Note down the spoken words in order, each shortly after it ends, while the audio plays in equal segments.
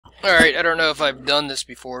Alright, I don't know if I've done this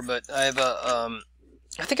before, but I have a,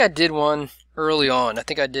 I think I did one early on. I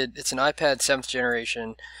think I did, it's an iPad 7th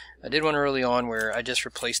generation. I did one early on where I just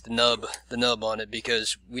replaced the nub on it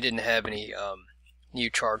because we didn't have any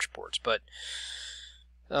new charge ports. But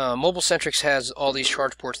Mobile-Centrics has all these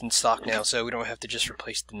charge ports in stock now, so we don't have to just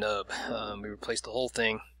replace the nub. We replaced the whole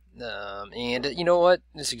thing. And you know what?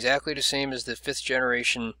 It's exactly the same as the 5th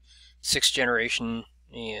generation, 6th generation,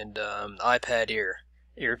 and iPad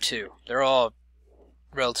Air 2. They're all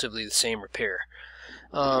relatively the same repair.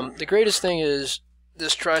 The greatest thing is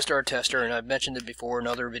this TriStar tester, and I've mentioned it before in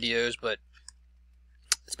other videos, but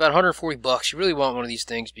it's about 140 bucks. You really want one of these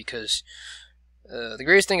things because the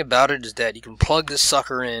greatest thing about it is that you can plug this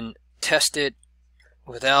sucker in, test it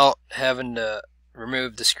without having to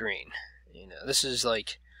remove the screen. You know, this is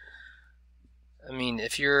like, I mean,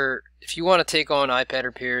 if you want to take on iPad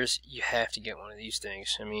repairs, you have to get one of these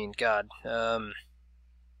things. I mean, God,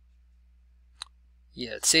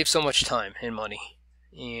 yeah, it saves so much time and money,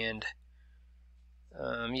 and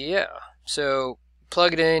yeah. So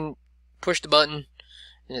plug it in, push the button,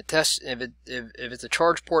 and it tests. If it's a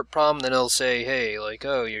charge port problem, then it'll say, hey, like,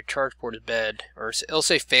 oh, your charge port is bad, or it'll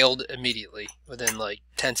say failed immediately within like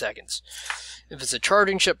 10 seconds. If it's a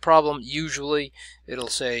charging chip problem, usually it'll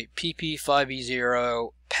say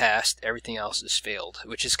PP5E0 passed, everything else is failed,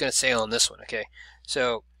 which is going to say on this one. Okay,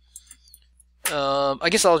 so I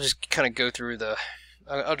guess I'll just kind of go through the.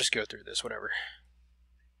 I'll just go through this, whatever.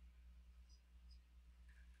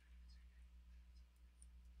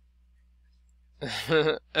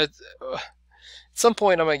 At some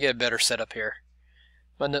point, I'm gonna get a better setup here.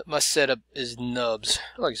 My setup is nubs.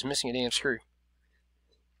 Look, it's missing a damn screw.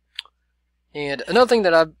 And another thing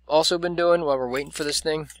that I've also been doing while we're waiting for this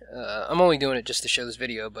thing, I'm only doing it just to show this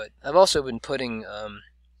video, but I've also been putting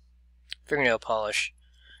fingernail polish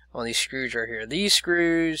on these screws right here. These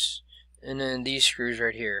screws, and then these screws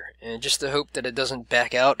right here, and just to hope that it doesn't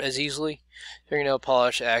back out as easily. Fingernail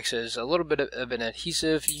polish acts as a little bit of an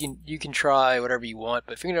adhesive. You can try whatever you want,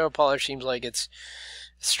 but fingernail polish seems like it's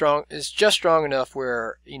strong. It's just strong enough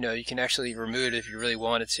where you can actually remove it if you really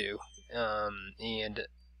wanted to, and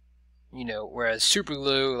whereas super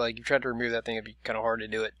glue, like you try to remove that thing, it'd be kind of hard to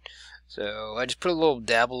do it. So I just put a little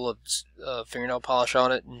dabble of fingernail polish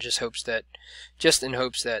on it, and just in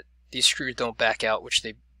hopes that these screws don't back out, which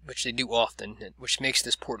they do often, which makes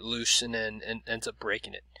this port loose and then ends up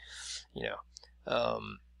breaking it.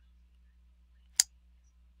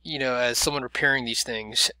 As someone repairing these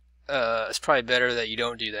things, it's probably better that you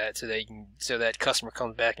don't do that, so that customer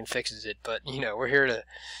comes back and fixes it. But we're here to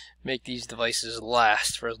make these devices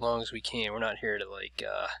last for as long as we can. We're not here to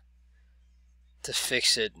to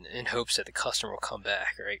fix it in hopes that the customer will come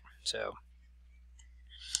back, right? So,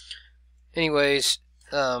 anyways,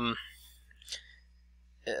 in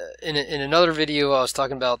another video, I was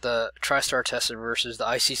talking about the TriStar tester versus the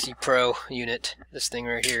ICC Pro unit, this thing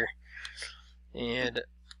right here. And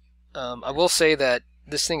I will say that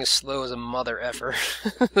this thing is slow as a mother effer.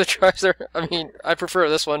 The TriStar, I mean, I prefer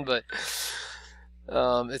this one, but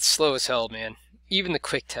it's slow as hell, man. Even the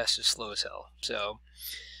quick test is slow as hell. So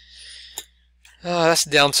that's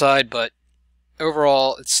the downside, but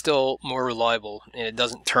overall, it's still more reliable, and it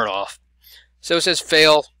doesn't turn off. So it says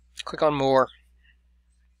fail. Click on more.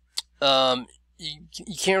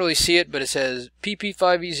 You can't really see it, but it says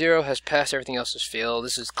PP5E0 has passed, everything else has failed.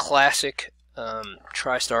 This is classic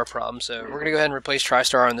TriStar problem. So we're going to go ahead and replace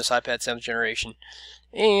TriStar on this iPad 7th generation.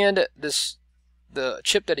 And the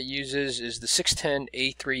chip that it uses is the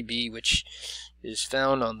 610A3B, which is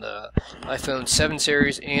found on the iPhone 7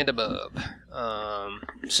 series and above.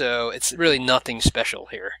 So it's really nothing special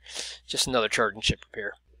here. Just another charging chip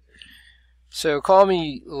repair. So call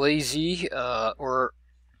me lazy or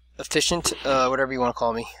efficient, whatever you want to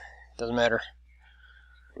call me, doesn't matter.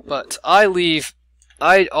 But I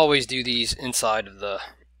always do these inside of the.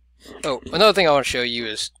 Oh, another thing I want to show you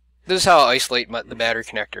is this is how I isolate the battery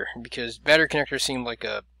connector, because battery connectors seem like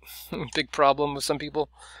a big problem with some people.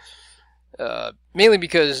 Mainly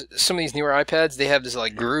because some of these newer iPads, they have this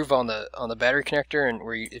like groove on the battery connector, and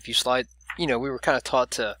where if you slide, we were kind of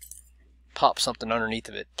taught to pop something underneath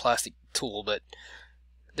of it, plastic tool, but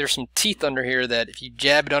there's some teeth under here that if you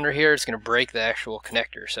jab it under here, it's going to break the actual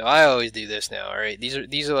connector. So I always do this now. All right, these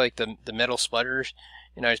are like the metal splitters,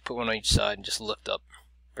 and I just put one on each side and just lift up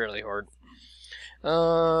fairly hard.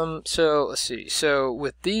 So let's see. So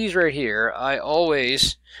with these right here, I've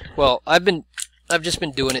just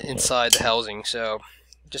been doing it inside the housing. So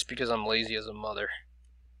just because I'm lazy as a mother.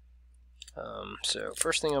 So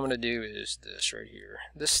first thing I'm going to do is this right here.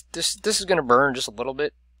 This is going to burn just a little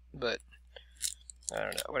bit, but I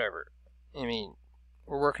don't know, whatever. I mean,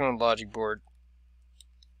 we're working on a logic board.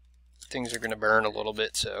 Things are going to burn a little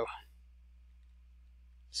bit, so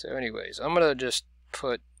anyways, I'm going to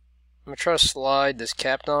try to slide this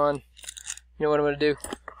capped on. You know what I'm going to do?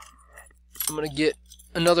 I'm going to get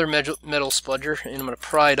another metal spudger, and I'm going to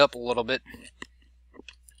pry it up a little bit.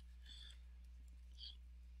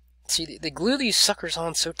 See, they glue these suckers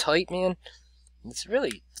on so tight, man. It's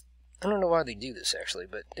really, I don't know why they do this, actually,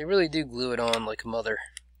 but they really do glue it on like a mother.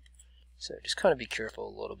 So just kind of be careful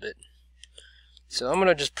a little bit. So I'm going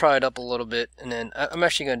to just pry it up a little bit, and then I'm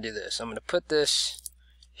actually going to do this. I'm going to put this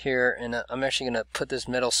here, and I'm actually going to put this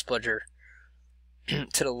metal spudger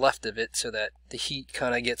to the left of it so that the heat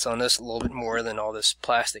kind of gets on this a little bit more than all this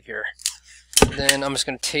plastic here. And then I'm just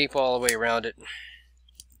going to tape all the way around it.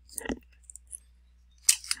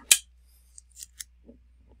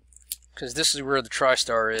 Because this is where the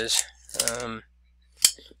tristar is.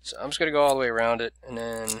 So I'm just going to go all the way around it, and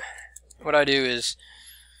then what I do is,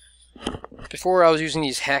 before I was using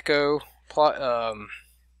these Hacko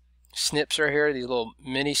snips right here, these little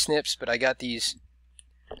mini snips, but I got these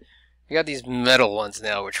metal ones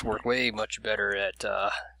now, which work way much better at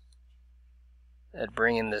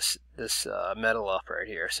bringing this metal up right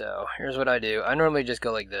here. So here's what I do. I normally just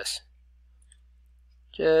go like this,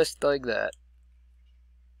 just like that,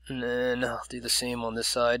 and then I'll do the same on this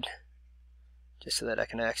side, just so that I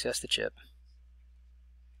can access the chip.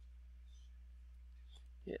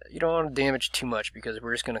 Yeah, you don't want to damage too much because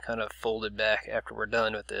we're just going to kind of fold it back after we're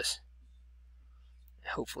done with this.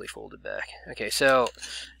 Hopefully fold it back. Okay, so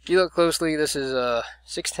if you look closely, this is a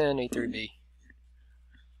 610A3B.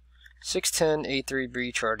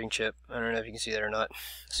 610A3B charging chip. I don't know if you can see that or not.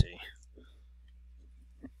 Let's see.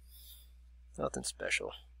 Nothing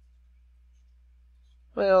special.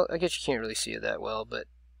 Well, I guess you can't really see it that well, but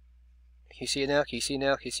can you see it now? Can you see it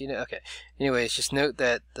now? Can you see it now? Okay. Anyways, just note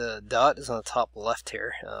that the dot is on the top left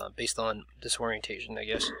here, based on disorientation, I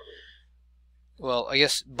guess. Well, I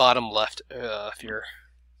guess bottom left, if you're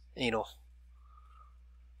anal.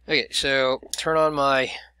 Okay, so turn on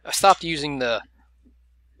my... I stopped using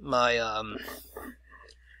my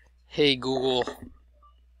Hey Google,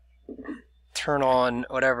 turn on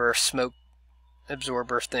whatever smoke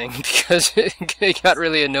absorber thing because it got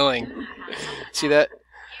really annoying. See that?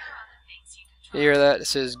 You hear that? It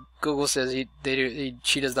says Google says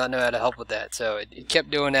she does not know how to help with that, so it kept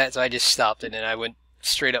doing that. So I just stopped it and I went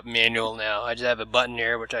straight up manual now. I just have a button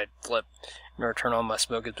here which I flip in order to turn on my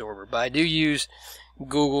smoke absorber. But I do use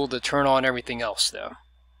Google to turn on everything else though,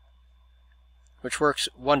 which works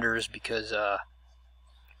wonders because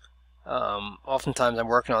oftentimes I'm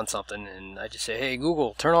working on something and I just say, hey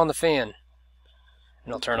Google, turn on the fan, and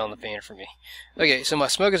it'll turn on the fan for me. Okay, so my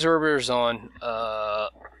smoke absorber is on.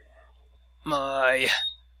 My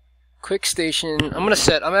quick station, I'm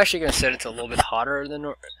actually gonna set it to a little bit hotter than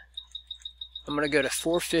normal. I'm gonna go to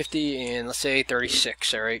 450 and let's say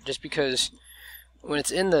 36. All right, just because when it's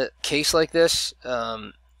in the case like this,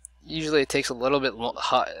 usually it takes a little bit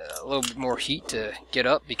more heat to get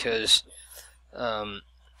up because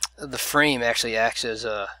the frame actually acts as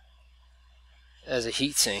a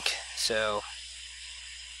heat sink. So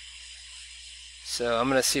I'm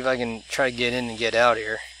gonna see if I can try to get in and get out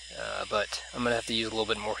here. But I'm going to have to use a little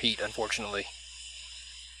bit more heat, unfortunately.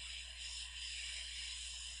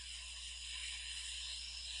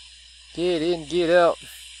 Get in, get out.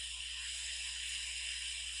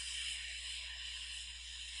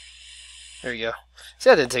 There you go. See,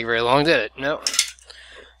 that didn't take very long, did it? No.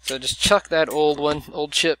 So just chuck that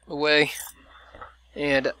old chip away.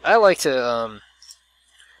 And I like to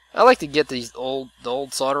get the old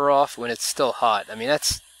solder off when it's still hot. I mean, I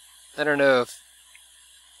don't know if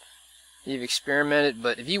you've experimented,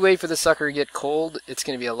 but if you wait for the sucker to get cold, it's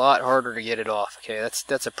going to be a lot harder to get it off. Okay,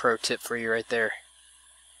 that's a pro tip for you right there.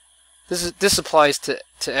 This applies to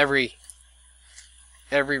every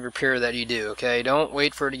repair that you do. Okay, don't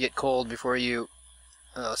wait for it to get cold before you.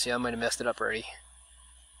 Oh, see, I might have messed it up already.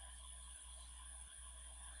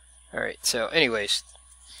 All right, so anyways,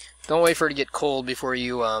 don't wait for it to get cold before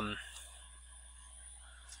you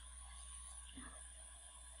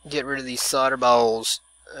get rid of these solder balls.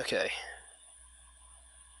 Okay.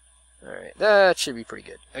 Alright, that should be pretty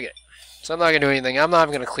good. Okay, so I'm not going to do anything. I'm not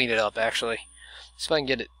even going to clean it up, actually. See if I can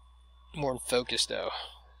get it more in focus, though.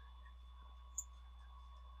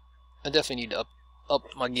 I definitely need to up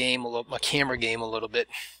my game my camera game a little bit.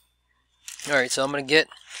 Alright, so I'm going to get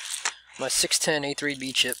my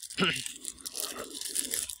 610A3B chip.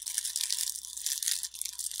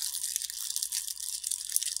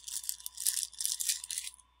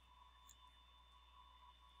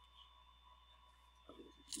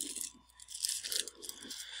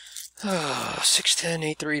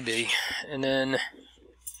 610A3B, and then let's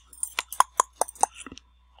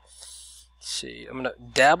see. I'm gonna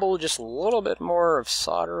dabble just a little bit more of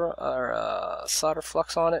solder or solder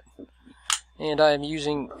flux on it, and I am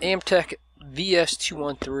using Amtech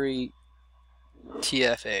VS213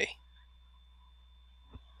 TFA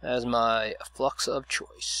as my flux of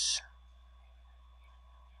choice.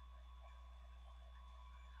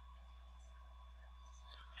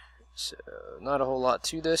 So, not a whole lot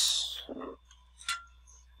to this.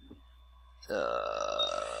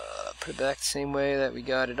 Put it back the same way that we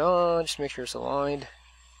got it on, just make sure it's aligned.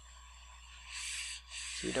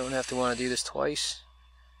 So you don't have to want to do this twice.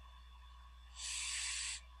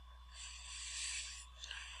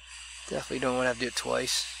 Definitely don't want to have to do it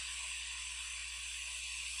twice.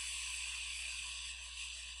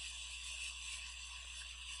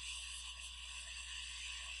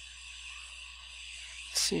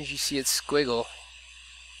 As soon as you see it squiggle,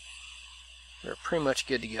 we're pretty much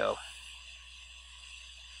good to go.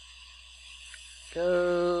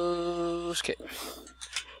 Goes. Okay.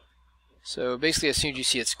 So basically, as soon as you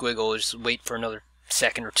see it squiggle, just wait for another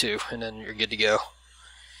second or two, and then you're good to go.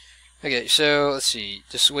 Okay, so let's see.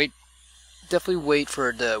 Just wait. Definitely wait for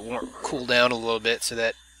it to cool down a little bit, so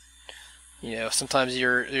that sometimes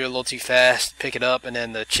you're a little too fast, pick it up, and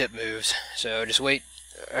then the chip moves. So just wait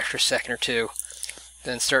an extra second or two,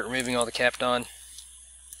 then start removing all the Kapton.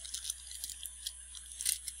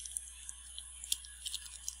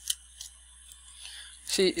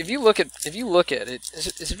 See, if you look at it,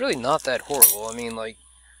 it's really not that horrible. I mean, like,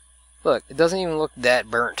 look, it doesn't even look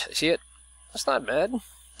that burnt. See it? That's not bad.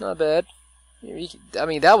 Not bad. I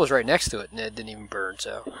mean, that was right next to it, and it didn't even burn.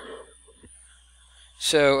 So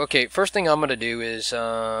okay. First thing I'm gonna do is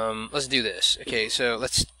let's do this. Okay, so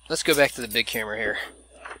let's go back to the big camera here.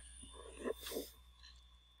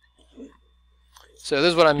 So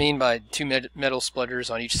this is what I mean by two metal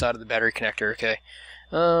splitters on each side of the battery connector. Okay.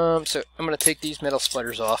 So I'm going to take these metal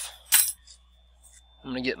splitters off.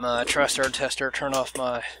 I'm going to get my tristar tester, turn off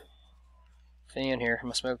my fan here,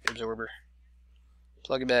 my smoke absorber,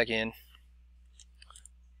 plug it back in.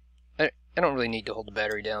 I don't really need to hold the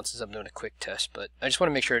battery down since I'm doing a quick test, but I just want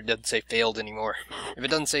to make sure it doesn't say failed anymore. If it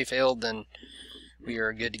doesn't say failed, then we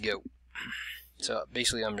are good to go. So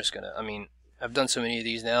basically I'm just going to, I mean, I've done so many of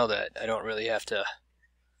these now that I don't really have to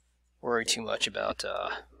worry too much about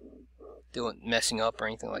messing up or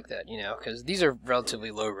anything like that, because these are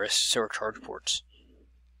relatively low risk, so are charge ports.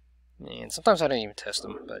 And sometimes I don't even test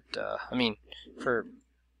them, but I mean, I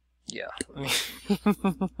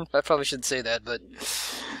probably shouldn't say that, but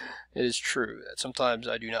it is true that sometimes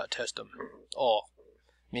I do not test them all.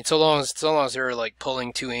 I mean, so long as they're like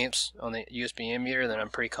pulling 2 amps on the USB ammeter, then I'm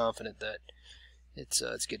pretty confident that it's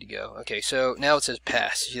good to go. Okay, so now it says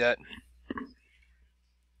pass. See that?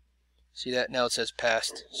 See that? Now it says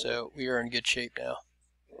passed, so we are in good shape now.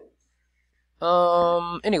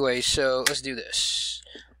 Anyway, so let's do this.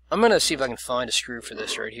 I'm gonna see if I can find a screw for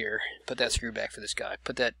this right here. Put that screw back for this guy.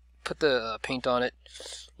 Put the paint on it.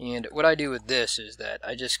 And what I do with this is that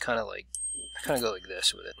I just kind of go like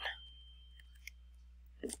this with it.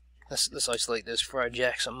 Let's isolate this before I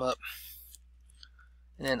jack something up.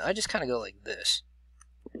 And then I just kind of go like this.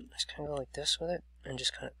 Just kind of go like this with it, and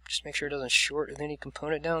just make sure it doesn't short with any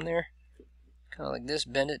component down there. Kind of like this,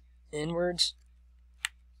 bend it inwards,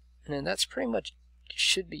 and then that's pretty much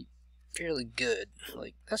should be fairly good.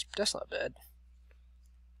 Like that's not bad.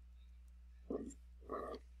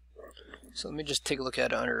 So let me just take a look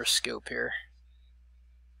at it under a scope here.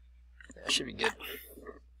 That should be good.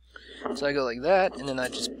 So I go like that, and then I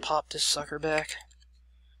just pop this sucker back,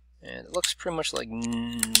 and it looks pretty much like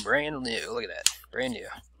brand new. Look at that, brand new.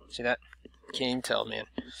 See that? Can't even tell, man.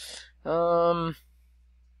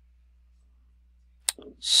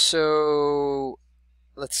 So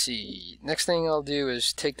let's see. Next thing I'll do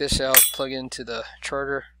is take this out, plug into the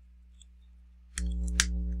charger,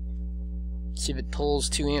 see if it pulls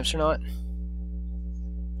 2 amps or not.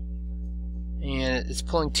 And it's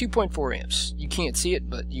pulling 2.4 amps. You can't see it,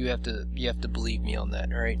 but you have to believe me on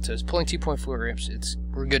that. All right. So it's pulling 2.4 amps.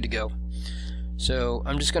 We're good to go. So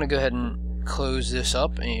I'm just gonna go ahead and close this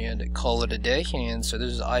up and call it a day. And so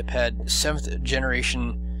this is iPad 7th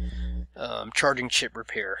generation. Charging chip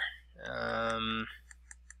repair.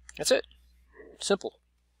 That's it. Simple.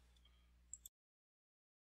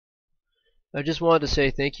 I just wanted to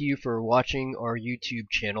say thank you for watching our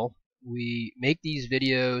YouTube channel. We make these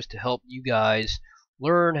videos to help you guys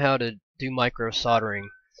learn how to do micro soldering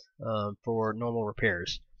for normal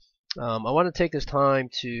repairs. I want to take this time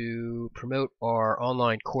to promote our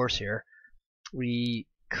online course here. We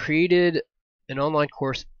created an online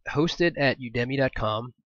course hosted at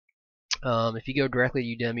udemy.com. If you go directly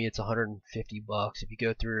to Udemy, it's $150. If you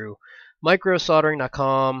go through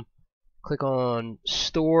Microsoldering.com, click on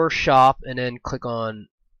Store Shop, and then click on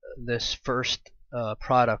this first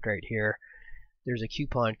product right here, there's a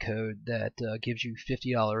coupon code that gives you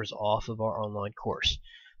 $50 off of our online course.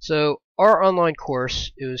 So our online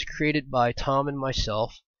course, it was created by Tom and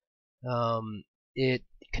myself. It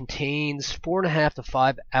contains 4.5 to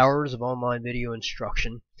 5 hours of online video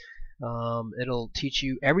instruction. It'll teach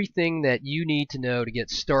you everything that you need to know to get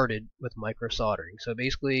started with microsoldering. So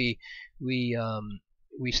basically, we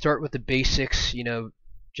start with the basics,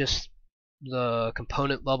 just the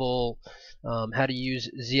component level, how to use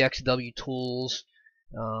ZXW tools,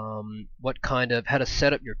 how to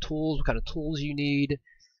set up your tools, what kind of tools you need,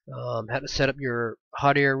 how to set up your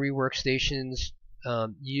hot air rework stations,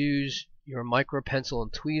 use your micro pencil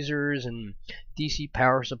and tweezers and DC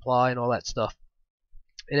power supply and all that stuff.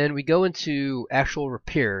 And then we go into actual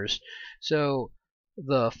repairs. So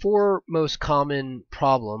the 4 most common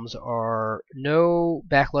problems are no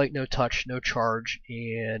backlight, no touch, no charge,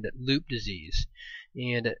 and loop disease.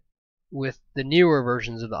 And with the newer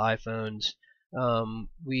versions of the iPhones,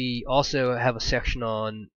 we also have a section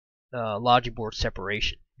on logic board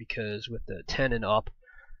separation, because with the 10 and up,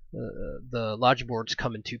 the logic boards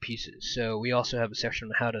come in 2 pieces. So we also have a section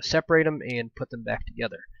on how to separate them and put them back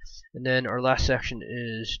together. And then our last section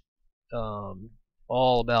is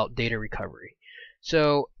all about data recovery.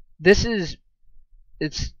 So this is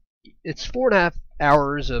it's 4.5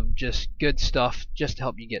 hours of just good stuff just to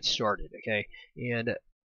help you get started, okay? And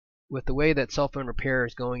with the way that cell phone repair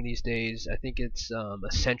is going these days, I think it's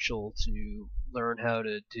essential to learn how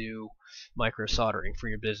to do microsoldering for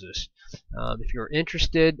your business. If you're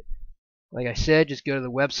interested, like I said, just go to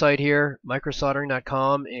the website here,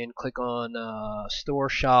 microsoldering.com, and click on Store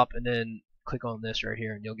Shop, and then click on this right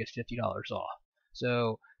here, and you'll get $50 off.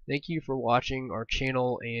 So thank you for watching our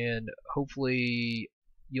channel, and hopefully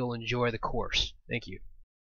you'll enjoy the course. Thank you.